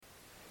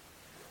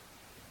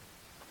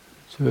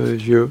So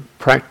as you're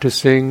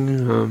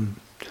practicing,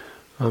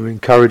 I'm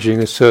encouraging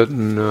a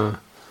certain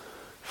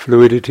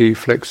fluidity,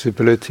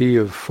 flexibility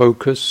of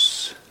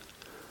focus.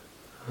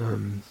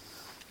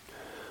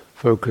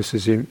 Focus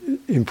is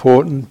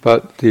important,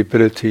 but the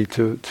ability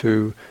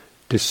to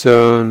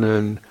discern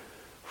and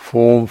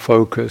form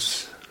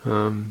focus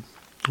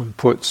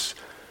puts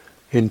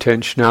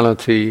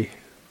intentionality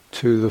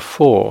to the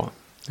fore.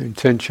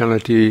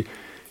 Intentionality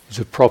is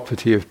a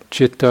property of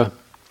Citta,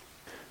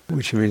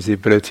 which means the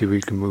ability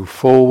we can move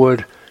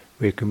forward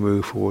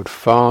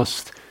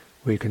fast,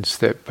 we can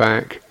step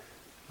back,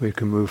 we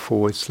can move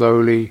forward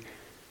slowly.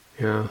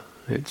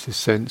 It's a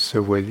sense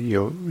of whether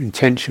your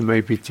intention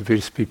may be to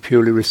just be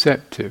purely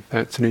receptive.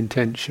 That's an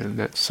intention,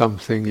 that's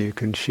something you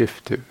can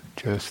shift to,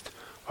 just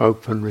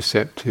open,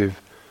 receptive,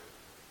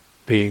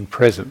 being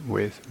present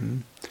with.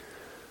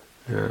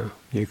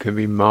 You can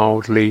be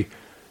mildly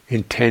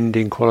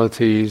intending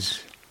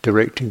qualities,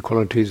 directing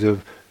qualities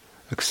of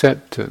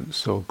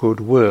acceptance or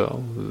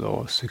goodwill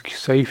or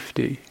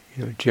safety,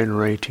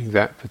 generating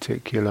that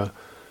particular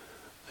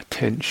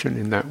attention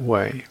in that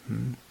way.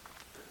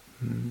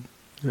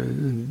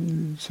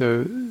 And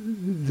so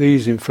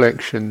these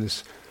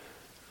inflections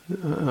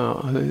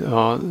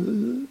are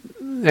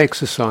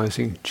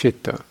exercising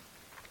Citta,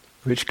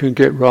 which can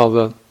get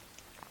rather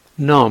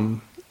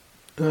numb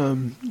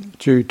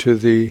due to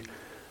the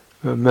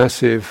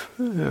massive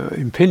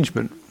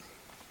impingement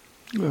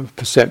of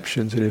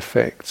perceptions and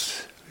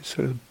effects.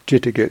 So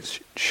Citta gets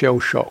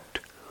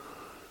shell-shocked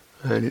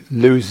and it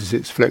loses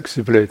its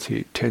flexibility.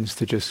 It tends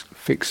to just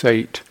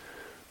fixate,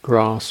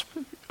 grasp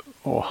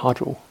or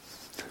huddle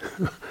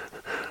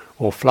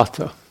or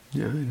flutter.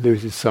 It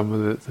loses some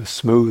of the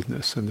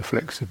smoothness and the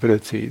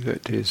flexibility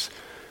that is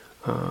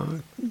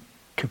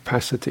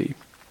capacity.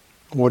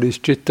 What is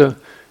Citta?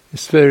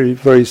 It's very,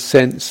 very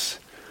sense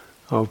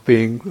of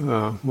being,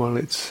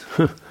 it's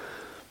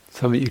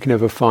something you can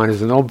never find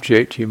as an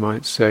object. You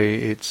might say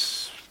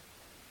it's,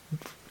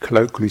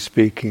 colloquially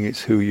speaking,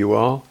 it's who you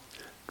are,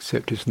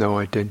 except there's no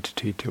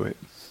identity to it.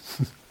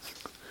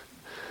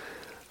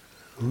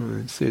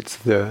 It's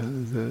the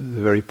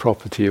very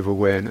property of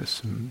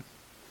awareness,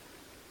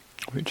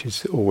 which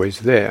is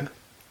always there,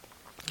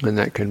 and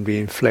that can be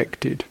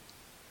inflected.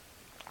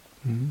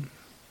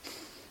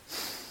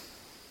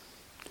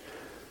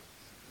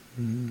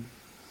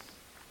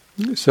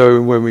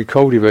 So when we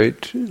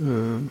cultivate,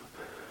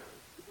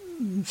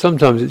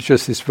 sometimes it's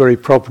just this very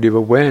property of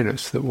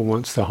awareness that one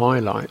wants to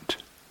highlight,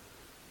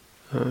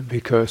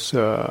 because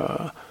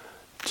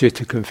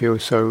Citta can feel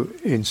so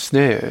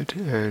ensnared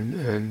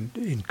and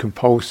in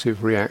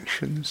compulsive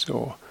reactions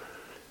or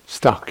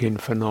stuck in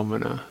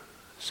phenomena.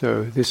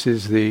 So this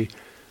is the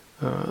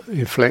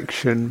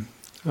inflection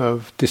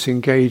of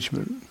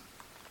disengagement.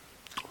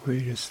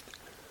 We just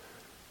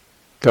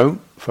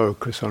don't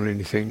focus on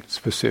anything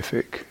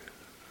specific.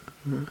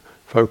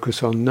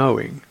 Focus on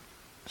knowing.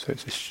 So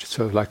it's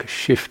sort of like a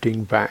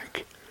shifting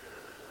back.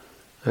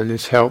 And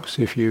this helps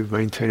if you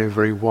maintain a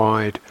very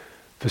wide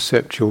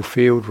perceptual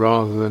field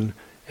rather than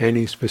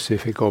any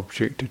specific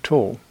object at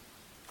all.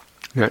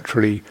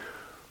 Naturally,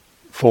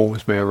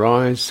 forms may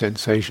arise,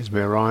 sensations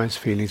may arise,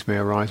 feelings may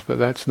arise, but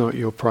that's not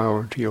your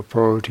priority. Your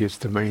priority is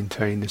to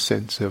maintain a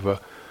sense of a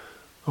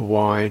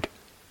wide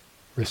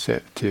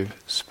receptive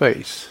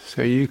space.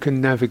 So you can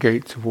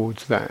navigate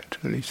towards that.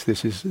 At least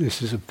this is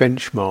a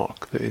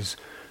benchmark that is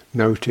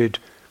noted,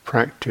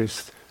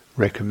 practiced,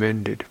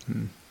 recommended.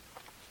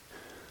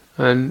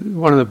 And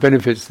one of the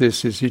benefits of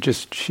this is you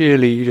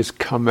just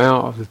come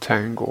out of the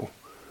tangle.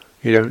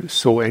 You don't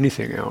sort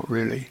anything out,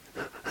 really.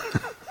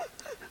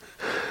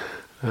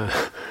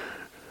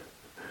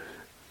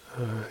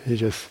 You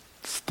just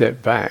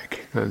step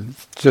back, and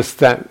just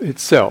that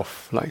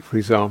itself, like for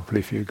example,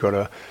 if you've got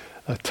a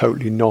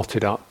totally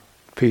knotted up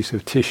piece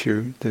of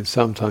tissue, then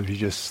sometimes you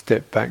just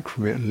step back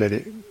from it and let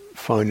it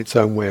find its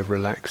own way of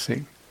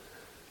relaxing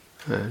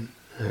and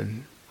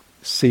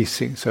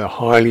ceasing. So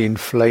highly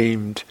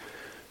inflamed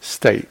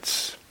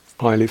states,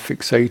 highly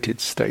fixated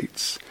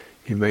states,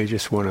 you may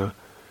just want to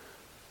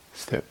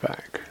step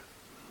back.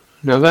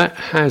 Now that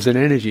has an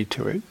energy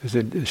to it. There's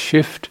a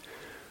shift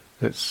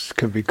that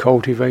can be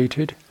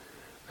cultivated,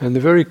 and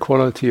the very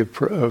quality of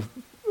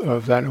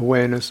that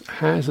awareness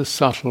has a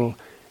subtle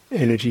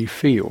energy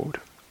field.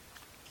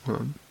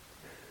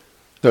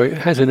 So it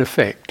has an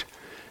effect.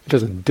 It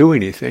doesn't do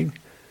anything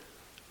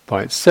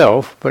by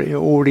itself, but it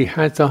already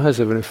has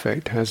an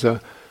effect. Has the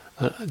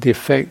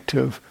effect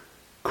of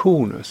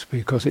coolness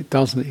because it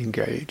doesn't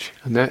engage,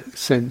 and that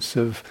sense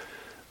of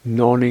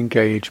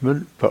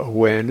non-engagement but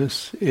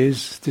awareness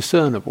is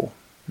discernible.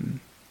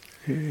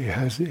 It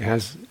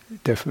has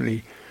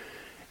definitely.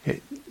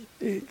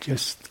 It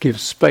just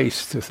gives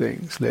space to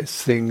things,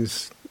 lets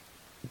things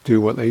do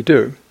what they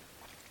do.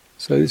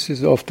 So this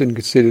is often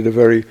considered a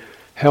very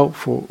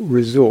helpful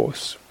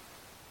resource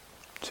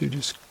to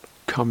just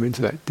come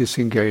into that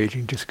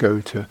disengaging, just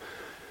go to,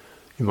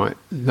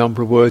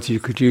 number of words you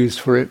could use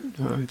for it.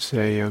 I would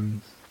say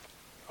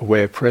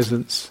aware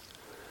presence,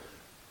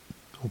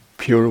 or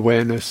pure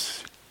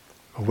awareness,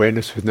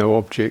 awareness with no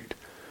object,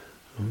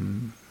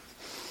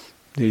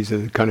 These are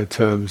the kind of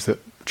terms that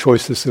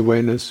choiceless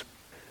awareness,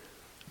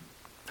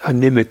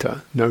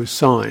 animitta, no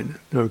sign,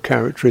 no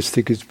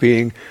characteristic is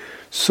being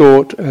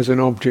sought as an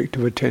object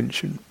of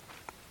attention.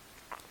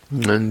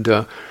 And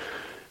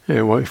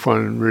if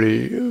one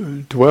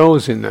really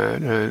dwells in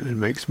that and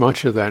makes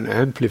much of that and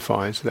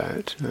amplifies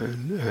that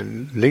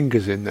and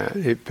lingers in that,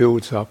 it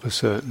builds up a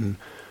certain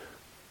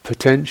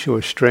potential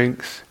or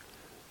strength,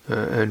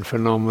 and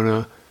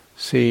phenomena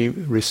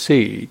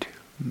recede.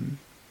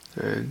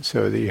 And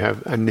so that you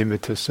have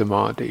animitta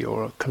samādhi,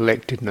 or a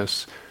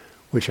collectedness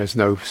which has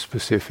no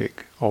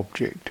specific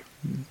object,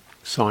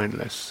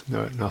 signless,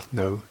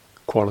 no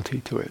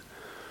quality to it.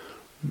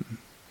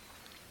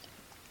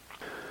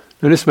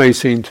 Now this may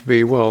seem to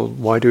be, well,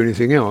 why do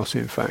anything else,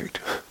 in fact?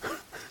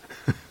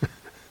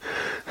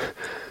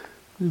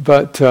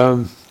 But,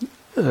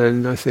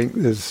 and I think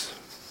there's,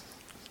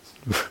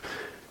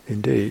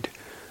 indeed,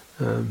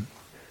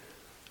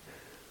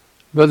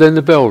 but then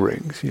the bell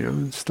rings,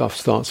 and stuff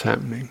starts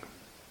happening.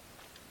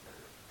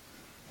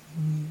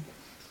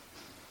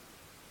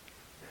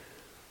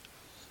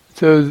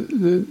 So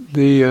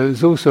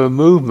there's also a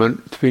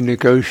movement to be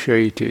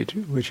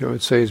negotiated, which I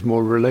would say is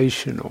more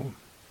relational.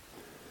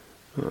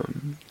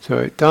 So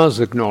it does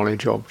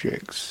acknowledge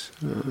objects,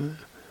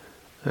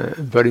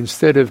 but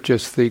instead of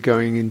just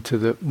going into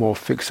the more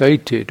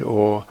fixated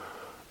or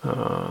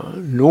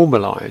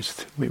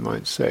normalized, we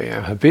might say,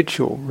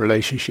 habitual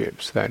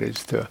relationships, that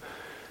is to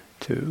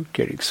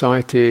get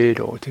excited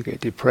or to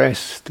get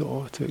depressed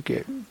or to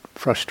get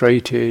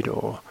frustrated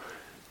or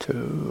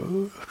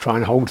to try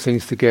and hold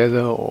things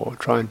together or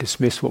try and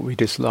dismiss what we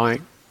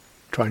dislike,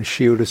 try and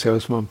shield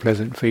ourselves from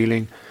unpleasant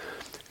feeling.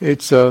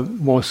 It's a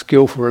more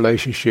skillful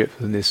relationship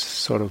than this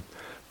sort of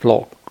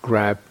block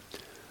grab,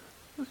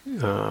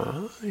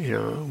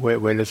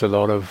 where there's a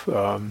lot of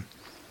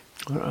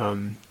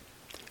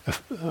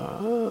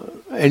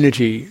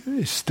energy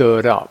is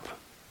stirred up,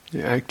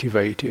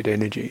 activated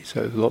energy.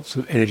 So lots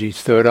of energy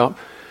stirred up,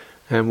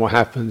 and what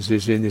happens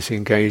is in this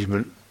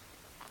engagement,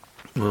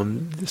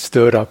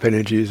 stirred up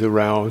energy is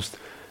aroused,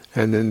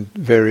 and then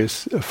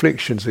various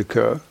afflictions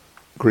occur: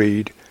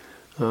 greed,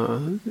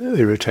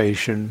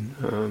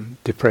 irritation,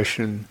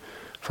 depression,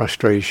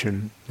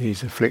 frustration.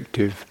 These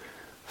afflictive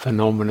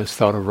phenomena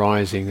start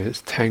arising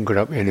as tangled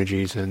up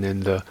energies, and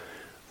then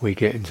we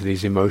get into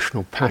these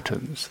emotional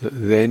patterns that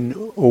then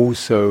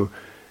also,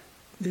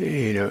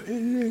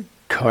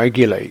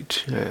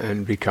 coagulate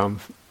and become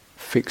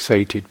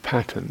fixated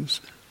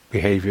patterns,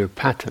 behavior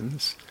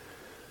patterns.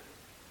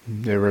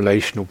 They're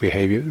relational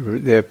behavior.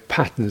 They're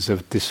patterns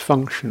of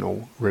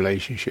dysfunctional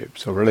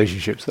relationships, or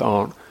relationships that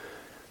aren't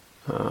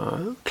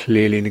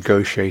clearly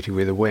negotiated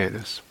with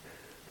awareness.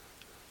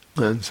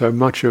 And so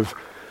much of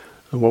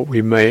what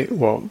we may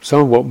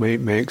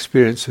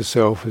experience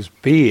ourselves as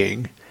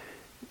being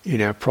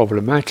in our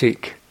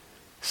problematic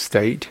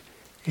state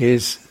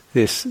is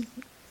this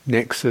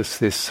nexus,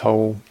 this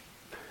whole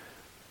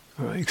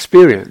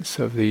experience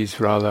of these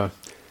rather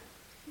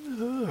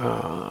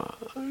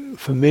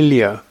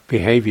familiar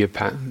behavior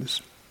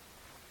patterns,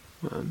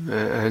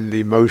 and the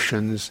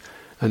emotions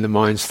and the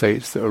mind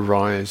states that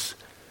arise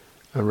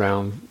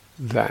around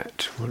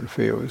that. One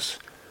feels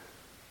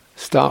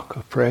stuck,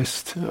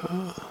 oppressed,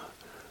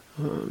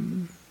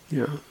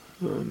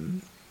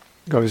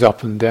 goes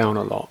up and down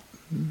a lot.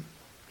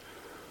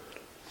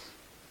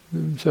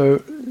 And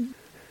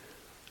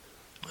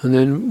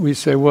then we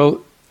say,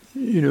 well,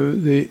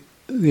 the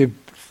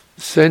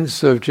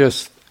sense of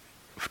just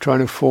trying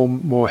to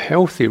form more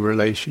healthy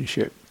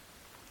relationship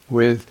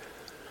with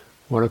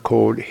what are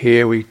called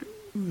here,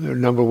 there are a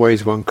number of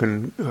ways one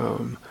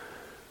can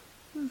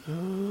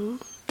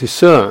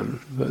discern,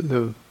 but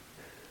the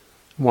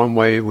one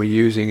way we're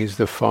using is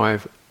the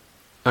 5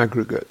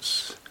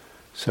 aggregates.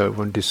 So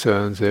one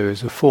discerns there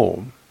is a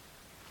form.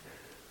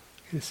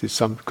 This is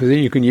because then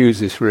you can use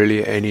this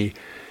really any,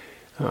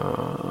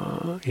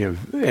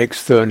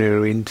 externally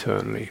or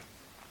internally.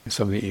 It's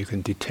something you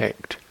can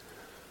detect.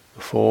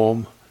 A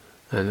form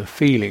and a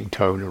feeling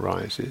tone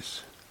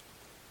arises.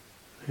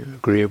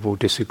 Agreeable,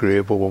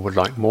 disagreeable, one would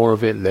like more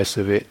of it, less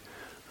of it,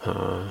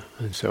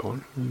 and so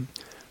on.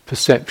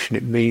 Perception,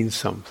 it means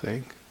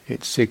something,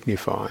 it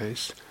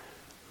signifies,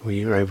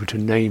 we are able to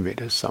name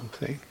it as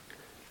something.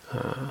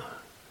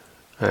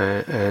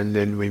 And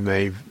then we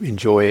may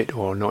enjoy it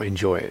or not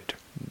enjoy it.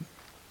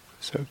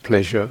 So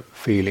pleasure,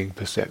 feeling,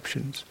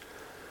 perceptions.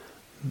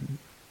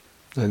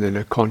 And then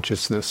a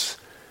consciousness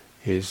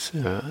is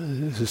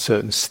there's a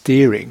certain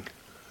steering,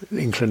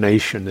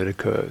 inclination that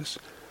occurs,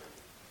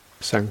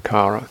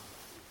 sankhara.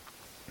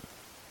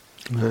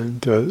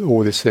 And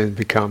all this then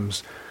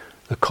becomes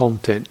the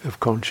content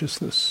of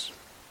consciousness.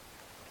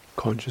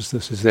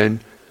 Consciousness is then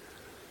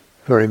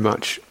very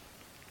much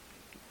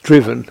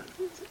driven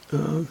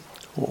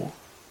or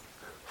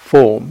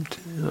formed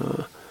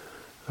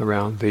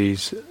around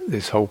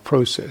this whole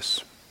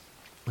process.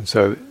 And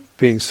so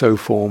being so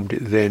formed,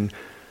 it then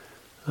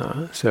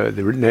so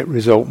the net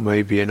result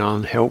may be an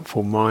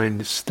unhelpful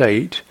mind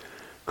state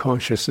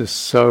consciousness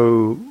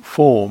so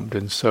formed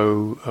and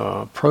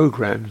so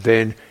programmed,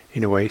 then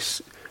in a way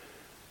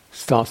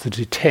starts to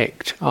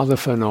detect other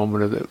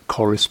phenomena that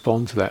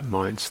correspond to that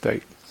mind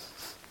state.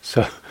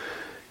 So,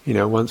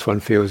 once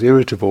one feels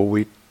irritable,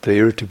 the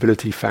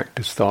irritability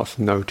factor starts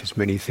to notice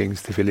many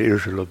things to feel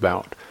irritable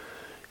about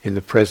in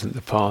the present,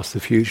 the past, the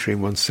future,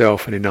 in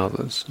oneself and in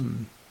others.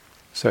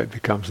 So it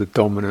becomes the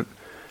dominant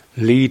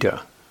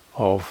leader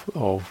of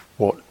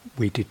what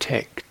we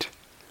detect.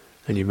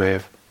 And you may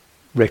have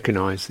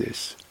recognized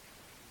this.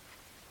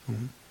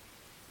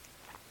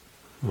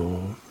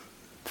 Or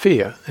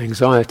fear,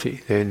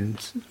 anxiety, then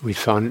we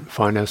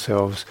find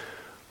ourselves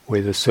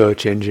with a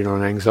search engine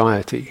on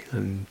anxiety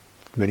and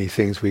many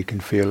things we can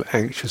feel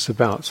anxious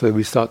about. So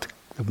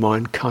the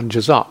mind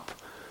conjures up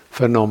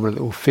phenomena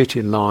that will fit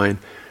in line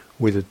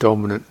with the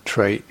dominant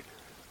trait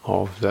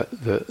of that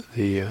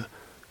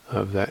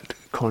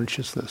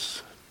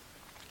consciousness.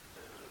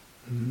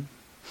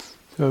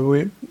 So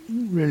we're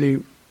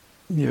really,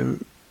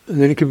 and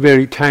then it can be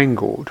very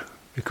tangled,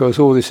 because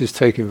all this is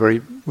taken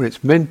when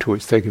it's mental,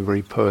 it's taken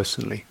very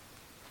personally.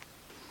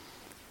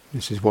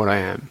 This is what I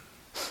am.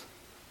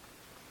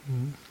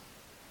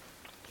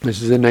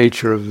 This is the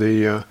nature of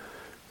the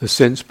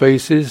sense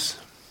bases.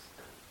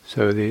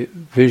 So the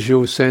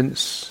visual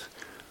sense,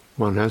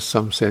 one has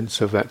some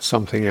sense of that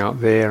something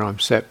out there, I'm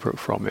separate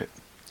from it.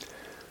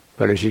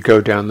 But as you go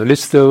down the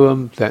list of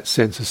them, that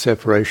sense of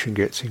separation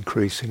gets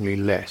increasingly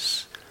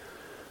less.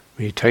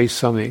 When you taste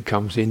something, it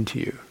comes into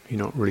you.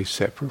 You're not really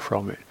separate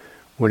from it.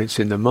 When it's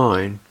in the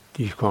mind,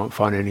 you can't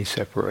find any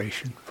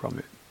separation from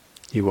it.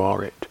 You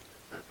are it.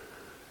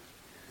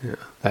 Yeah,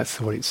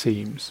 that's what it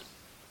seems.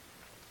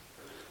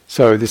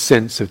 So this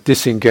sense of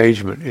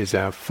disengagement is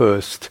our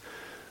first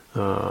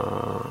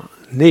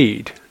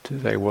need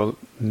to say, well,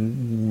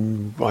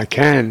 I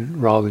can,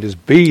 rather than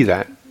just be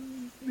that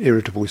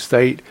irritable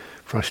state,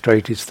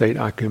 frustrated state,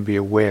 I can be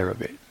aware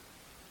of it.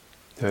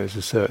 There's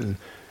the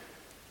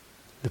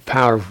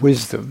power of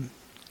wisdom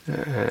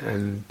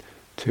and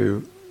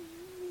to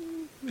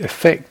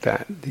affect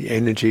that, the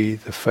energy,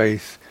 the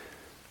faith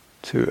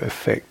to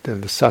affect,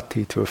 and the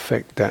sati to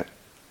affect that.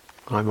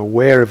 I'm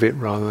aware of it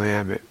rather than I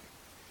am it.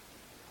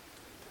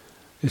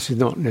 This is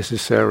not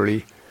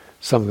necessarily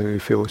something we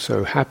feel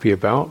so happy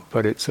about,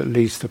 but it's at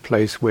least a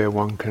place where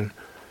one can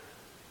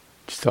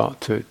start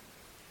to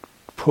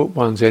put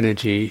one's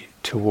energy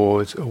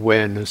towards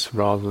awareness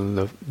rather than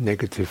the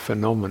negative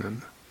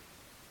phenomenon.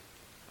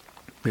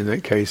 In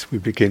that case, we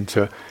begin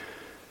to,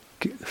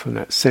 from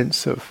that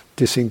sense of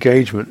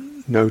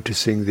disengagement,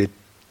 noticing the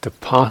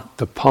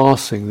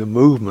passing, the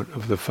movement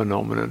of the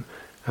phenomenon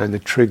and the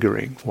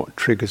triggering, what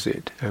triggers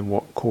it and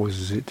what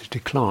causes it to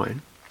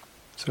decline.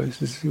 So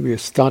this is going to be a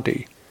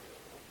study.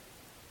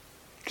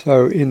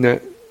 So in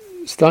that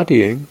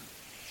studying,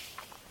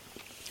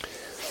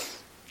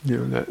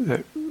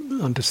 that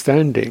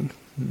understanding,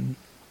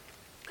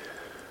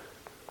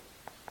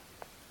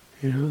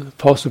 the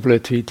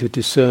possibility to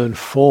discern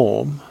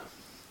form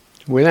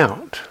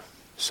without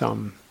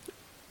some,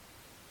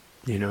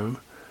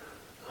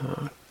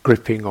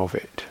 gripping of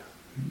it,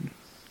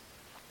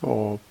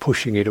 or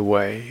pushing it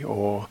away,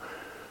 or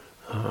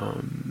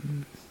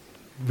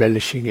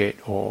relishing it,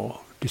 or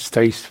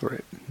distaste for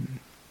it.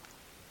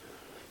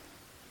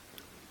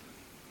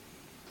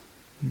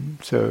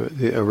 So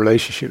a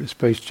relationship is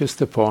based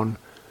just upon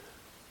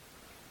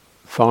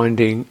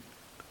finding,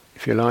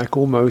 if you like,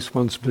 almost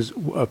one's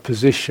a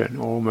position,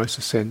 or almost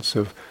a sense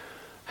of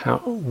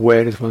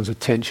where does one's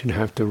attention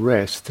have to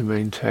rest to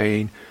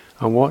maintain,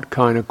 and what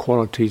kind of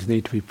qualities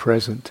need to be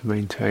present to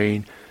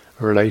maintain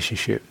a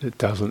relationship that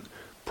doesn't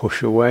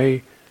push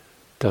away,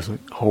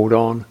 doesn't hold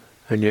on,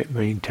 and yet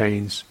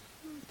maintains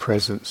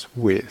presence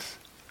with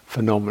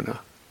phenomena.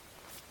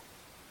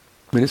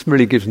 It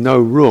really gives no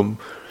room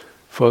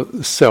for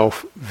the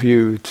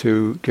self-view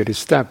to get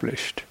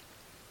established.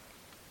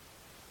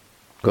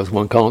 Because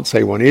one can't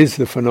say one is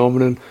the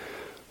phenomenon,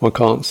 one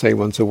can't say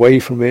one's away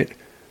from it,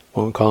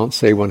 one can't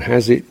say one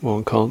has it,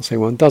 one can't say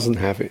one doesn't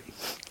have it.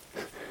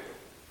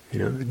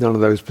 None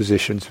of those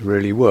positions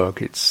really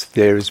work.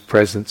 There is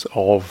presence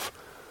of,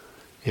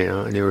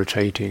 an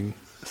irritating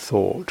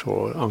thought,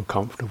 or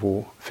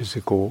uncomfortable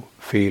physical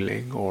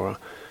feeling, or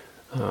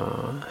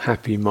a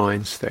happy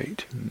mind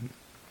state.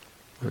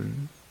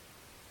 And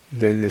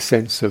then the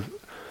sense of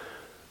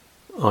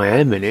I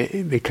am in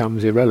it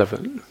becomes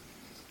irrelevant.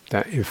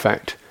 That in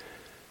fact,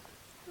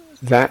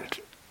 that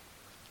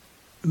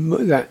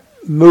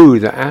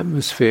mood, that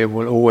atmosphere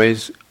will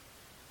always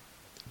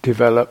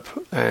develop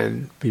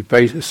and be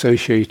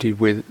associated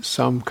with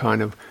some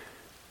kind of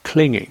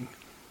clinging,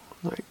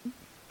 like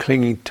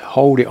clinging to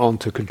hold it on,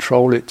 to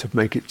control it, to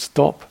make it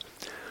stop,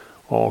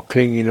 or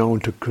clinging on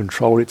to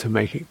control it to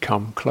make it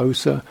come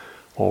closer,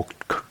 or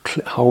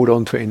hold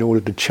on to it in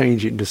order to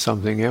change it into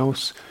something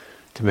else,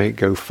 to make it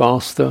go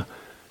faster,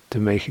 to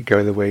make it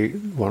go the way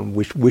one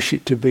wish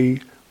it to be.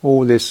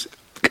 All this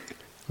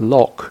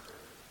lock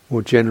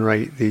will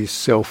generate these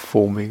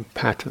self-forming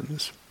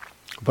patterns.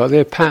 But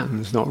they're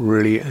patterns, not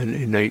really an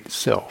innate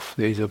self.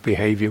 These are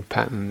behavior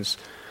patterns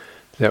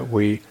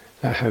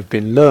that have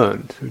been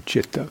learned through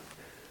citta,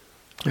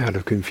 out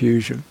of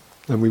confusion.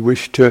 And we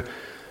wish to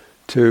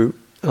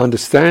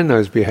understand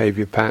those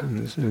behavior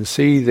patterns and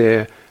see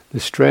the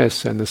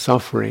stress and the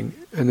suffering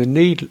and the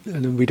need,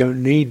 and we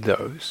don't need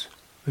those.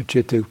 The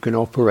citta can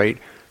operate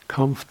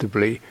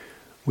comfortably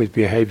with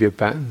behavior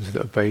patterns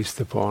that are based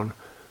upon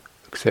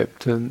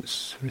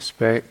acceptance,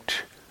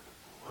 respect,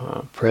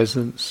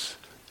 presence,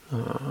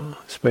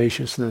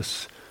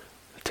 spaciousness,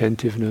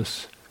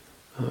 attentiveness,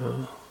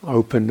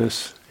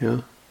 openness.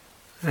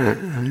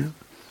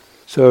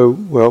 So,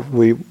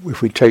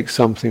 if we take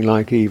something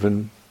like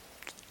even,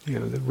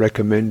 the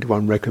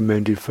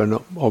recommended for an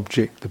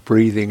object, the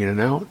breathing in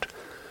and out,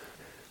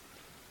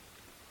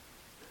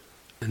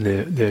 and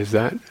there's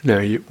that.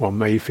 Now, one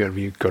may feel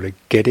you've got to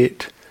get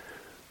it,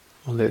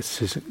 or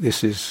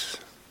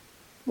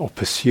or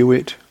pursue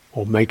it,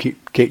 or make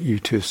it get you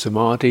to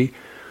samādhi.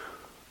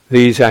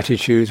 These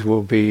attitudes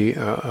will be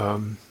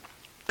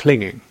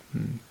clinging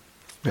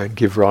and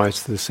give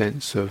rise to the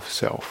sense of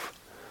self.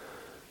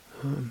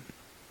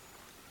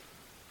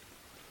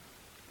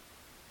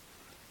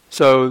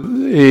 So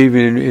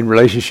even in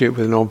relationship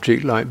with an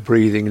object like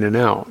breathing in and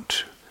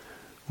out,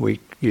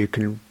 you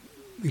can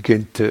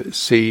begin to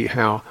see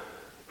how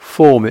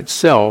form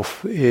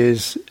itself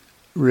is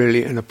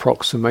really an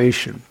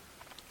approximation.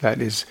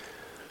 That is,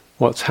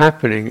 what's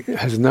happening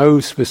has no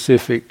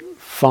specific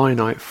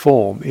finite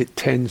form. It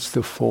tends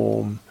to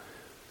form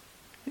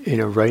in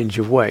a range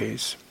of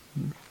ways.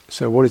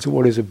 So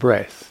what is a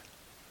breath?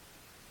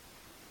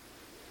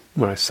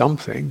 Well, it's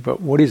something,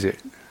 but what is it?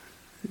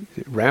 Is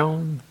it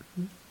round,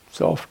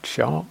 soft,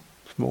 sharp,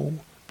 small,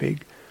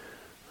 big,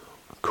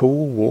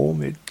 cool,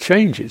 warm? It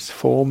changes.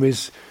 Form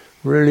is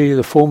really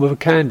the form of a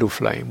candle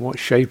flame. What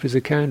shape is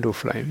a candle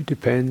flame? It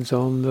depends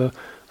on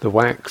the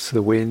wax,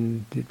 the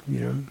wind,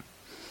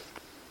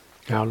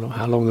 how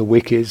long the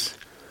wick is.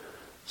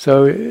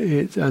 So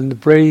and the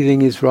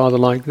breathing is rather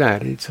like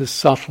that. It's a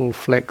subtle,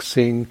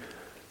 flexing,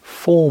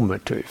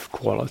 formative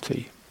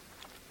quality,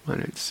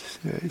 and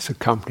it's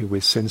accompanied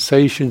with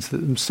sensations that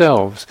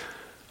themselves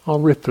are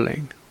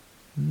rippling.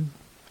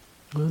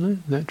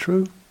 Isn't that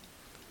true?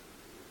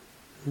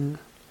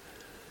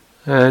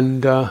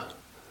 And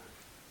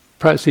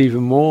perhaps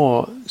even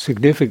more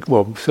significant,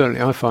 well,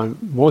 certainly I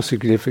find more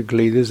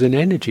significantly, there's an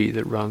energy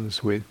that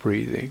runs with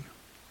breathing.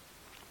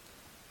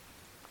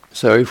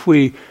 So if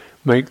we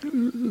make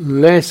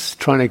less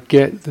trying to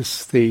get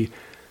the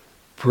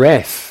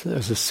breath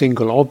as a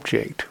single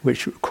object,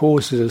 which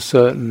causes a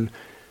certain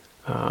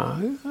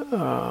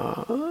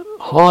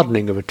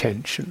hardening of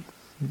attention,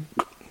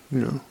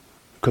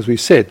 because we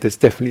said there's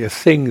definitely a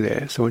thing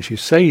there. So once you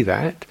say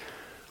that,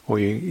 or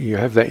you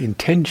have that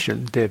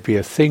intention, there'd be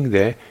a thing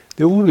there,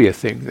 there will be a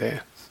thing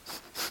there.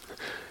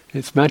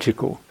 It's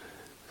magical.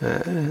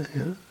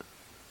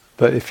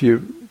 But if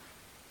you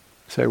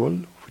say, well,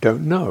 we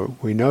don't know.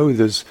 We know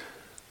there's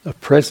a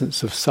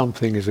presence of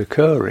something is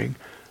occurring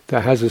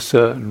that has a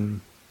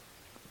certain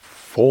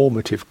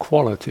formative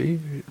quality.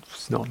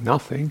 It's not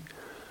nothing.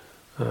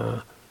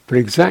 But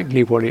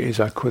exactly what it is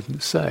I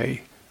couldn't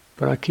say.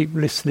 But I keep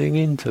listening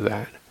into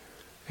that.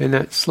 In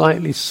that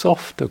slightly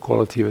softer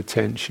quality of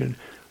attention,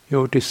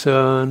 you'll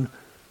discern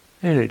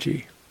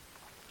energy,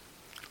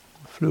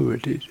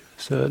 fluidity,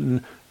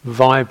 certain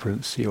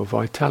vibrancy or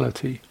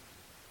vitality.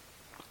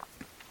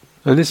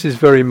 And this is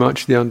very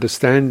much the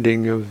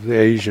understanding of the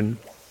Asian,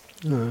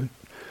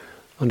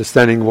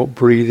 understanding what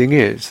breathing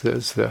is.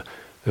 There's the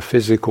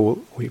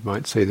physical, we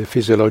might say the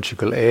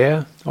physiological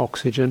air,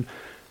 oxygen,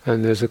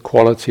 and there's a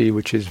quality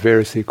which is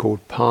variously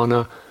called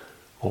pana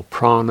or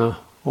prana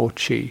or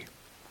chi.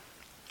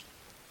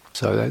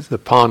 So that's the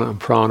pana and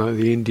prana are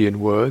the Indian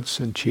words,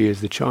 and chi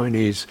is the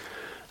Chinese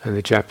and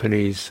the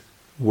Japanese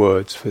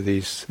words for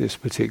this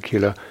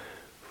particular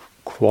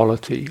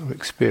quality or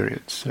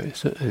experience.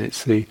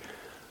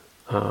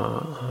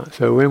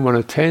 So when one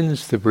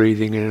attends to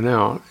breathing in and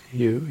out,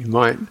 you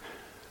might,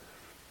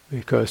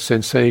 because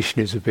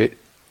sensation is a bit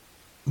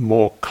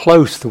more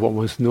close to what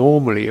one's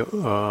normally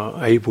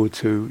able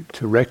to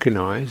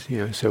recognize.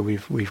 So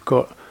we've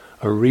got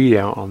a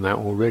readout on that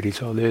already.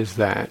 So there's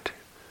that.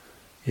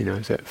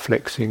 There's that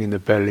flexing in the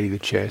belly, the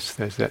chest.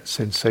 There's that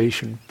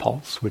sensation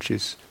pulse, which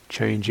is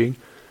changing.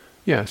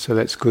 Yeah, so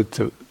that's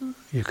good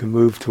you can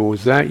move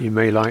towards that. You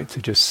may like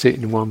to just sit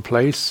in one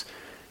place,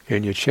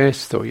 in your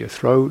chest or your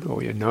throat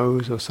or your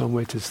nose or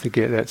somewhere, just to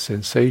get that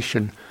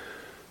sensation.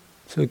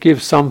 So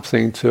give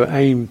something to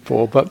aim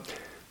for, but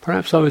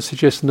perhaps I would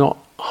suggest not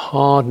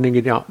hardening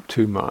it up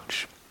too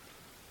much.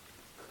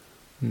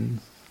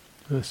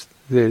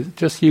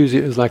 Just use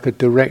it as like a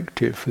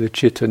directive for the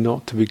citta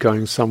not to be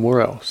going somewhere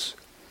else.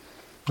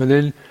 And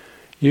then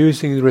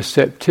using the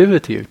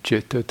receptivity of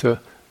citta to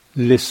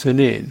listen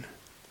in.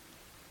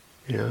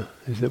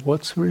 Is that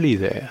what's really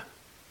there?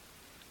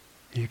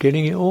 Are you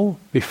getting it all?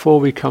 Before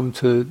we come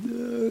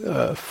to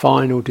a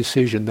final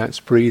decision, that's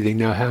breathing,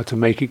 now how to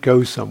make it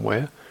go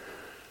somewhere,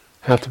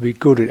 how to be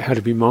good at it, how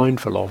to be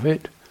mindful of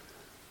it,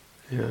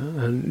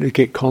 and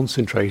get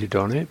concentrated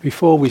on it,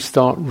 before we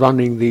start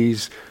running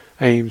these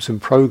aims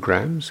and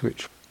programs,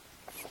 which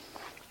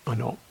are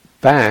not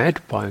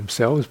bad by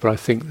themselves, but I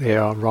think they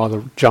are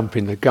rather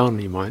jumping the gun,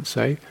 you might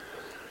say.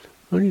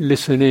 Only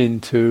listen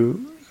in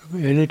to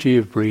the energy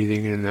of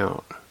breathing in and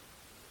out.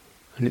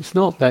 And it's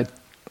not that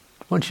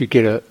once you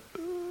get a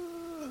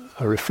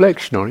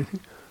reflection on it,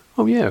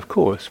 oh yeah, of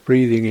course,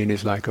 breathing in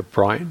is like a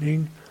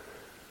brightening,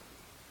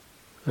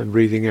 and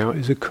breathing out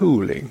is a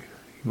cooling.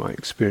 You might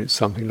experience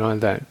something like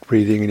that.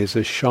 Breathing in is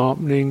a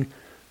sharpening,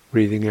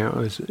 breathing out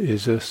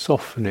is a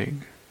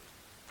softening.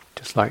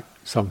 Just like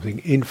something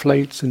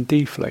inflates and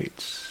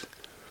deflates.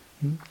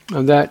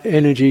 And that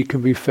energy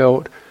can be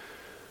felt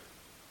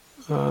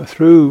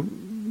through,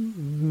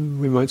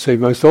 we might say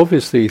most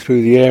obviously,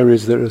 through the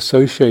areas that are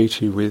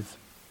associated with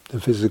the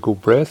physical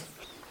breath,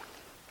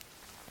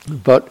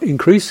 but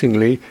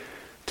increasingly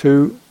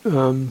to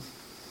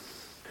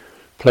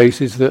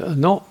places that are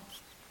not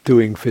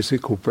doing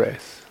physical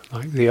breath,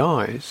 like the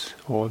eyes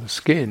or the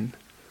skin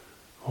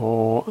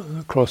or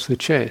across the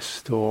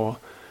chest or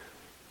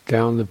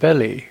down the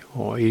belly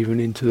or even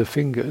into the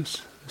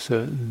fingers.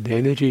 So the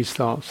energy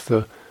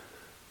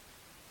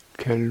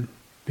can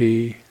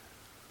be,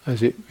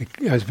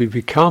 as we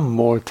become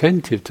more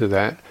attentive to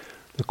that,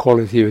 the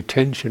quality of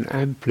attention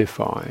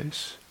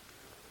amplifies.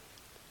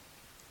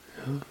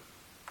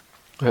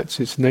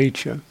 That's its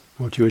nature.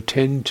 What you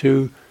attend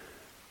to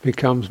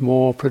becomes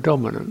more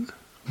predominant.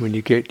 When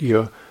you get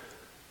your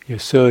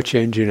search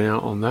engine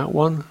out on that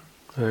one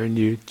and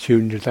you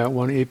tune to that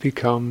one, it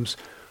becomes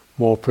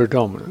more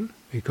predominant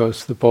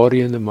because the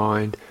body and the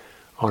mind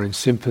are in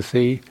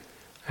sympathy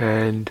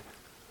and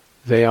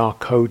they are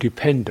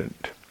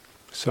codependent.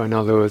 So in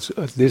other words,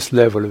 at this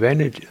level of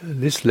energy,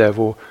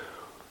 the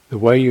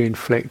way you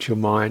inflect your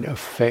mind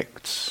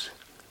affects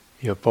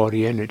your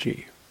body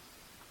energy.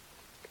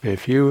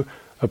 If you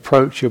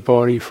approach your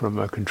body from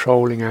a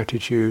controlling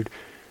attitude,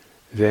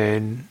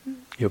 then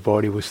your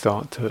body will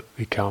start to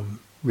become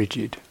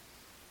rigid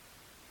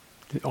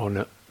on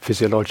a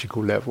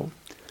physiological level.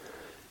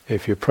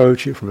 If you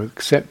approach it from an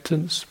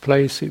acceptance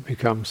place, it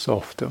becomes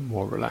softer,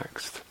 more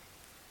relaxed.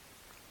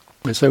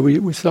 And so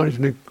we started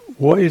to think,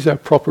 what is our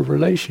proper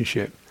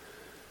relationship?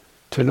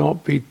 To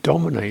not be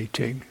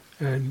dominating,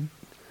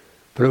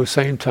 but at the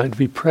same time to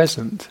be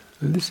present.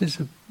 And this is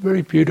a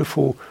very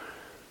beautiful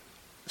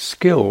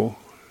skill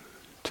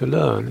to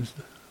learn.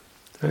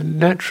 And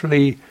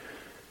naturally,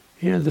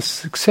 the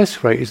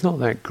success rate is not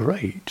that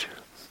great.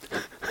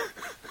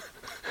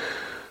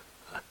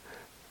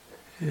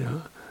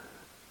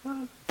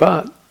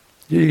 But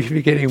if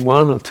you're getting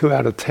 1 or 2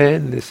 out of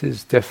 10, this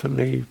is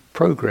definitely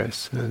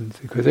progress. And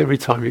because every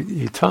time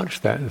you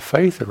touch that, the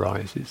faith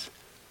arises.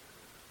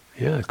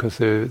 Yeah, because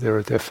there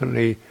are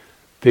definitely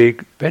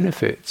big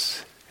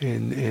benefits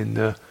in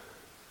the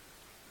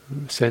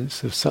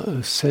sense of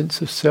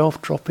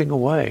self dropping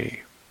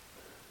away,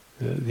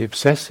 the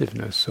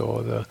obsessiveness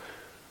or the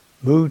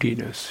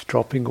moodiness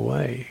dropping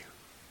away.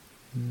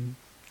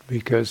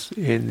 Because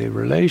in the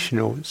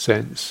relational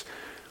sense,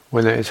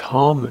 when that is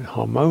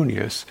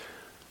harmonious,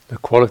 the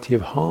quality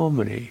of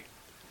harmony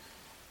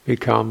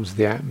becomes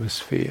the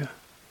atmosphere,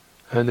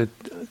 and the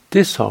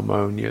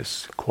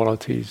disharmonious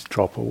qualities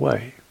drop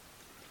away.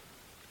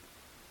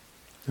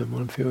 And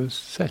one feels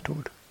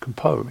settled,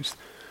 composed.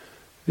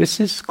 This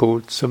is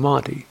called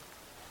samādhi.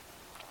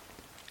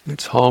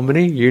 It's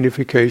harmony,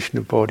 unification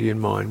of body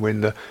and mind,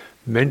 when the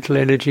mental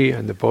energy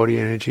and the body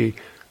energy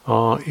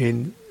are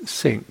in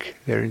sync,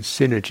 they're in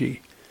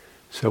synergy.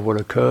 So what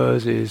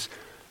occurs is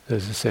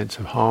there's a sense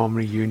of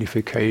harmony,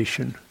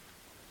 unification,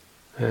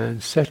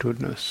 and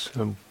settledness.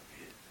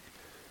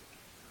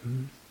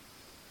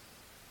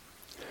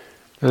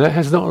 Now that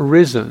has not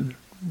arisen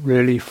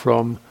really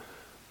from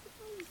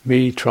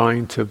me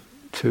trying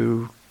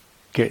to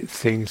get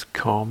things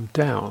calmed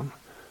down,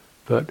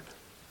 but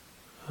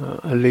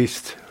at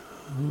least,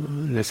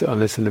 unless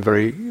in a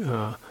very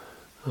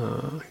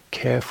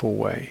careful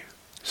way.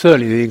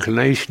 Certainly the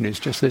inclination is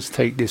just let's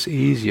take this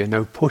easier,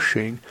 no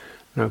pushing,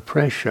 no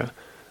pressure,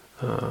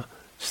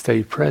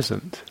 stay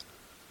present.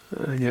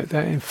 And yet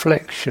that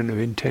inflection of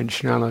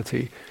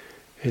intentionality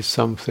is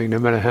something, no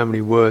matter how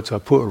many words I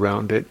put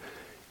around it,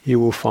 you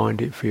will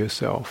find it for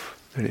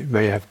yourself, and it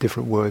may have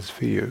different words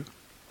for you.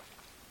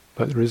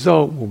 But the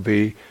result will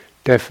be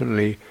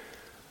definitely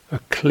a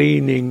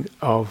cleaning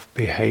of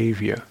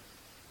behavior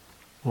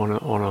on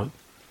a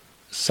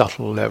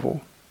subtle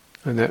level.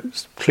 And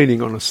that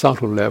cleaning on a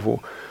subtle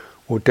level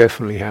will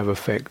definitely have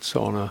effects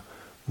on a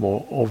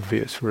more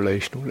obvious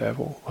relational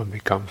level. One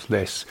becomes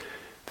less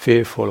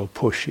fearful or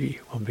pushy,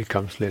 one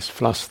becomes less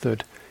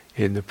flustered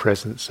in the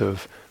presence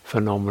of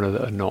phenomena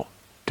that are not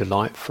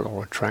delightful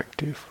or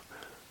attractive.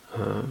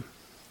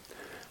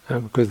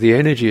 Because the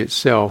energy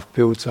itself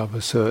builds up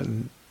a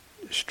certain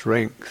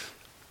strength,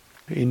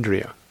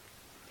 indriya.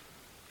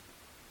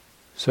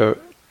 So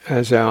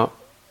as our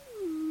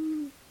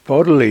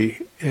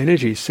bodily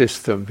energy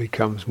system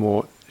becomes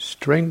more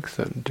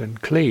strengthened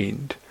and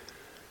cleaned,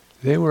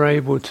 then we're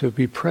able to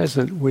be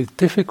present with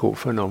difficult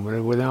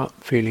phenomena without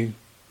feeling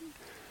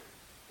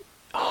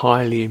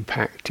highly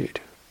impacted.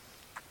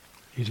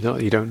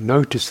 You don't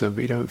notice them,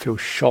 but you don't feel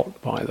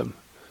shot by them,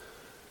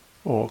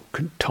 or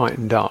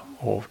tightened up,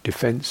 or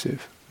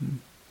defensive.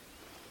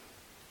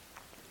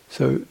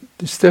 So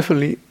it's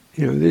definitely,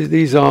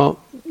 these are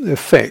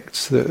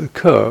effects that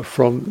occur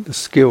from the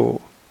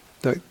skill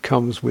that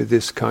comes with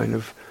this kind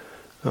of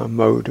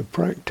mode of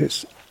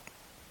practice.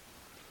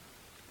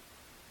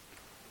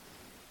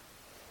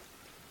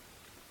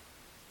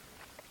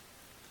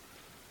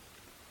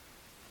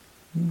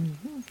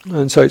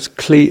 And so it's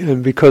clear,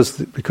 and because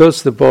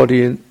the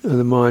body and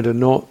the mind are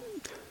not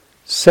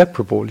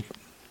separable,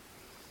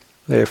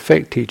 they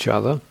affect each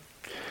other.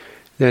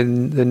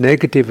 Then the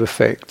negative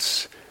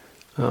effects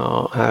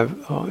of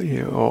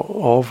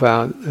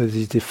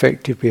these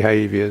defective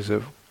behaviours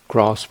of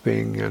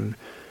grasping and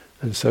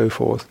so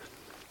forth.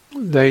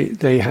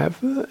 They have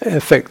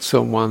effects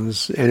on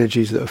one's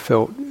energies that are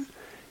felt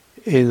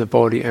in the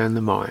body and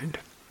the mind.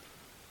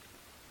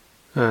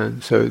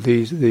 And so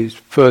these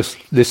first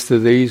list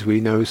of these we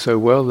know so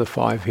well, the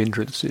 5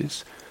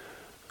 hindrances.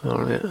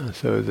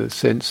 So the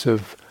sense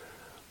of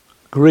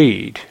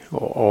greed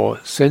or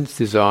sense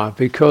desire,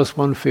 because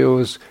one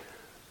feels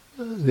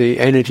the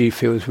energy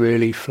feels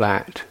really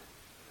flat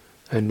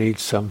and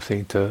needs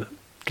something to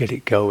get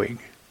it going.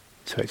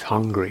 So it's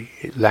hungry,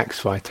 it lacks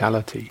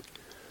vitality.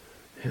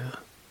 Yeah.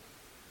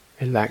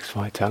 It lacks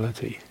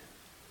vitality.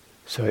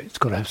 So it's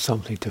got to have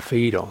something to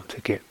feed on, to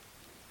get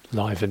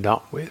livened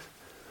up with.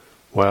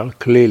 Well,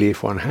 clearly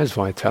if one has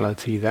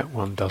vitality, that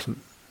one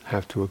doesn't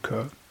have to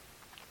occur.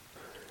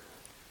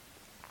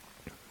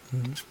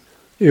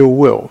 Ill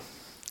will.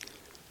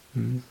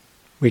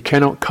 We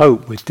cannot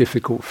cope with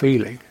difficult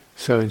feeling,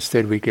 so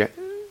instead we get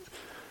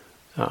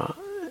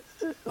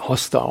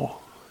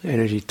hostile.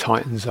 Energy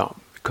tightens up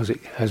because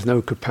it has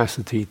no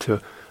capacity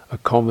to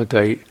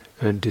accommodate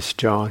and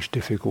discharge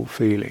difficult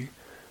feeling.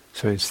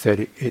 So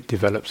instead it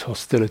develops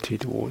hostility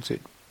towards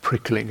it,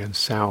 prickling and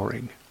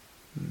souring.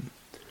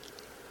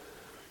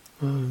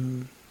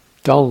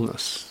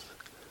 Dullness.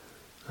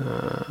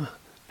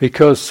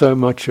 Because so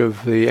much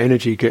of the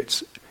energy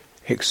gets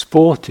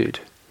exported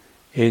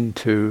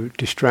into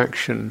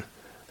distraction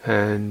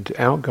and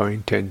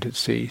outgoing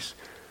tendencies,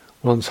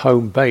 one's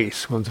home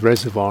base, one's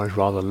reservoir is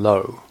rather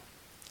low.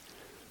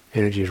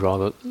 Energy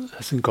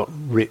hasn't got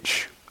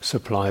rich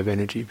supply of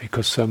energy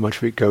because so much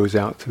of it goes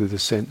out through the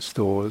sense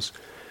doors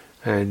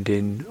and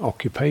in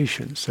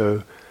occupation.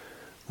 So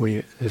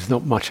there's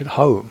not much at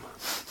home.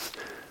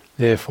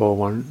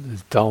 Therefore,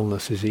 the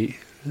dullness is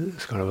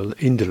kind of an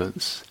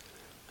indolence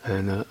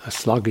and a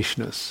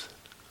sluggishness,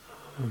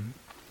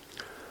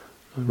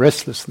 a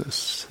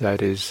restlessness.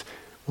 That is,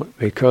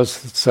 because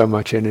so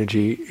much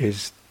energy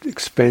is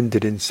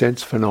expended in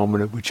sense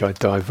phenomena which are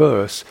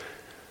diverse,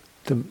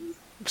 the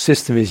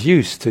system is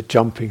used to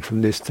jumping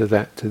from this to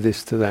that, to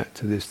this to that,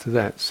 to this to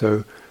that.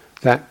 So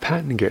that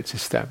pattern gets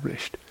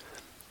established.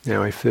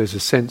 Now, if there's a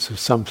sense of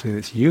something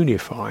that's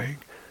unifying,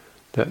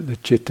 that the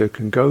citta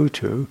can go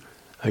to,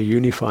 a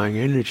unifying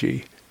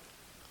energy,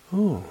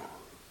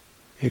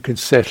 it can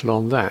settle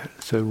on that.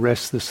 So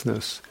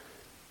restlessness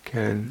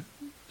can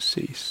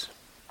cease.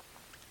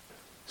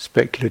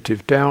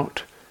 Speculative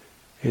doubt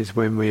is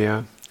when we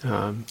are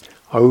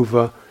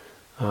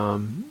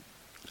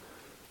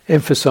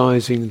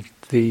emphasizing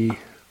the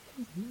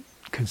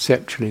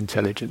conceptual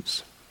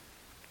intelligence.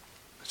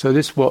 So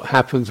this is what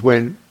happens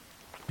when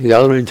the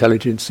other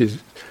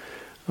intelligences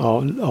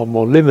are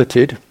more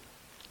limited.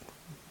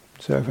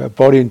 So if our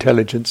body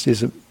intelligence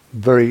isn't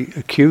very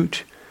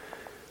acute,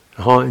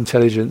 heart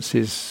intelligence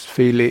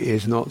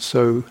is not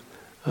so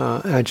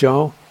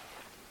agile,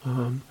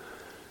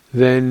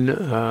 then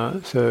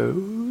so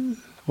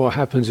what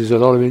happens is a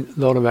lot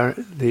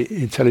of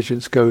the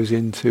intelligence goes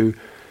into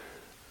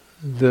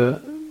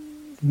the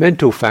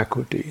mental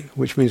faculty,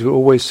 which means we're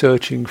always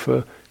searching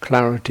for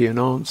clarity and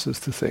answers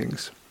to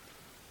things.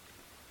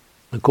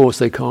 Of course,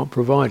 they can't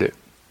provide it.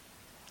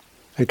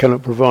 They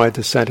cannot provide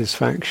the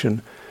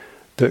satisfaction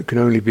that can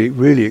only be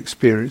really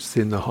experienced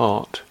in the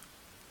heart.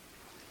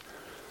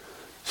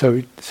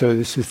 So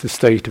this is the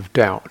state of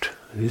doubt.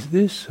 Is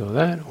this or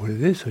that, or is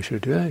this, or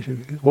should I do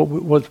that?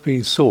 What's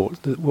being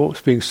sought?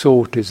 What's being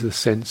sought is the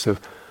sense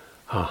of,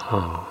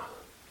 aha.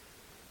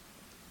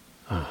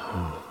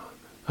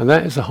 And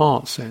that is a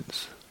heart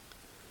sense.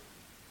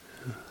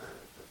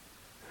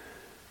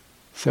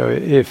 So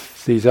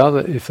if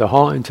the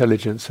heart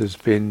intelligence has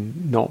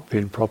not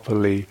been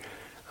properly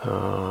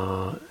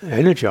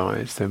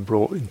energized and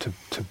brought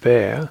to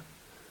bear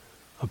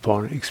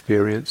upon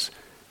experience,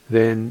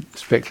 then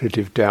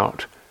speculative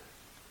doubt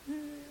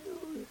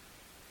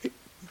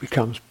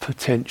becomes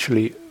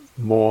potentially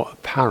more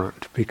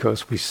apparent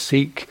because we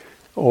seek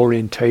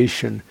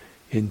orientation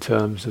in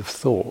terms of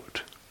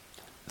thought.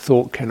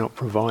 Thought cannot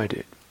provide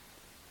it.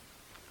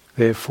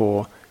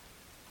 Therefore,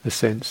 the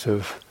sense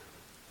of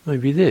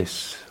maybe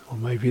this or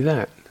maybe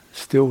that,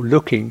 still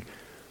looking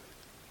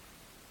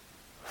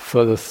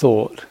for the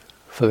thought,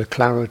 for the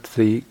clarity,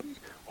 the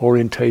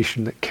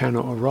orientation that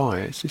cannot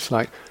arise. It's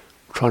like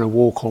trying to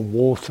walk on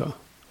water.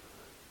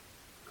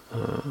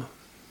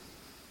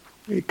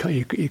 It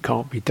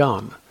can't be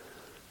done.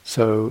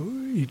 So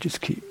you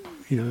just keep,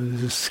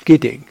 there's a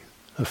skidding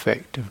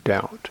effect of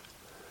doubt.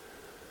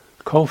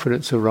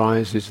 Confidence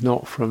arises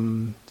not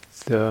from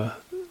the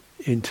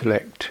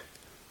intellect,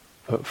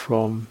 but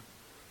from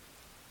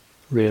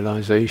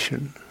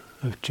realization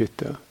of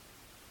citta.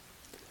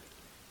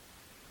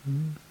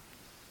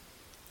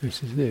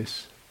 This is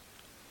this.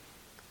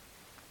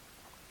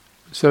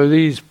 So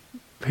these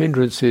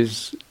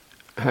hindrances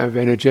have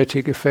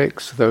energetic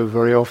effects, though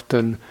very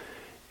often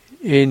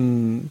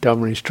in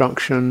Dhamma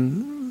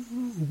instruction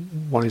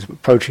one is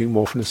approaching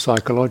more from the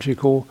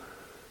psychological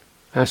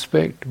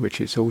aspect,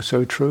 which is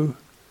also true.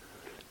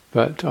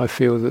 But I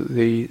feel that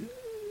the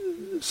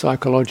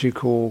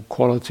psychological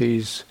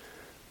qualities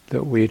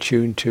that we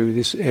attune to,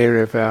 this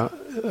area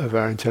of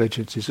our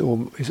intelligence is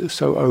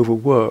so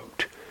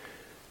overworked,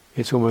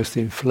 it's almost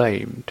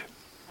inflamed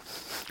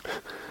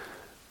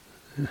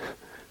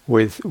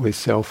with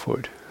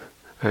selfhood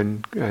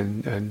and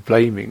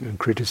blaming and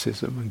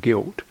criticism and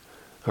guilt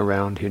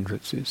around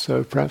hindrances.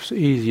 So perhaps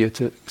easier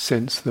to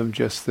sense them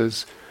just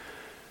as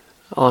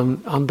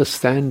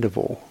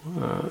understandable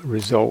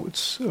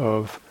results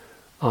of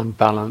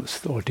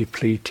unbalanced or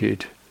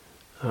depleted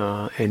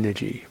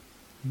energy.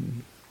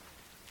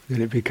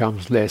 Then it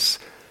becomes less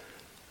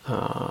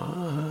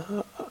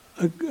a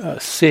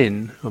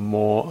sin and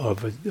more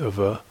of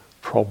a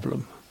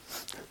problem.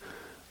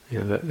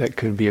 That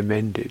can be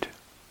amended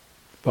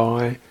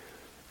by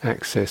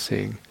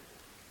accessing,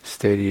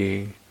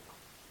 steadying,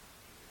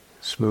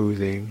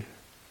 smoothing,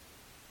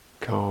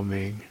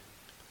 calming,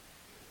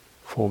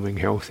 forming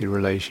healthy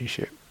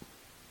relationship.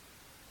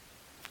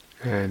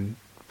 And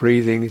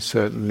breathing is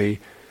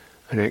certainly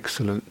an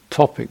excellent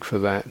topic for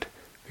that,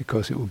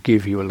 because it will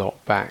give you a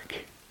lot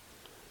back.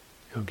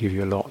 It will give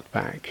you a lot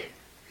back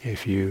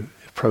if you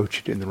approach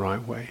it in the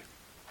right way.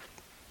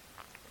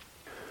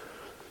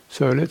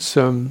 So let's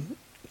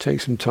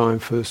take some time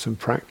for some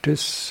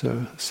practice,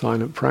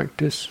 silent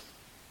practice.